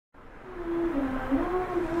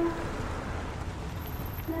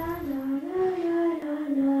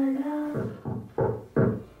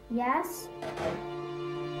Yes.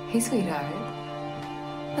 Hey, sweetheart.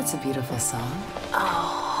 That's a beautiful song.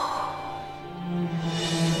 Oh.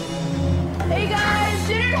 Hey, guys,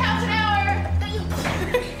 dinner in half an hour.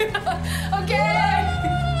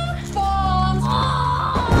 Okay. Balls.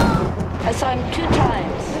 I saw him 2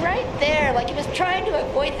 times. Right there, like he was trying to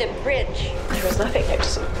avoid the bridge. There was nothing. I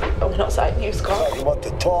just went outside and he was gone. Talking about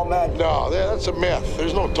the tall man? No, that's a myth.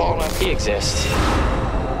 There's no tall man. He exists.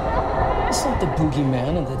 It's not the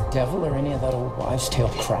boogeyman and the devil or any of that old wives' tale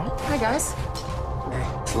crap. Hi, guys.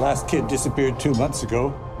 The last kid disappeared 2 months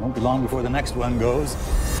ago. Won't be long before the next one goes.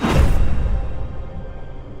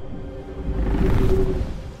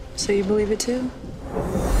 So you believe it too?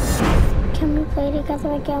 Can we play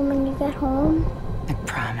together again when you get home? I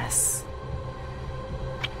promise.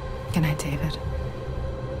 Good night, David.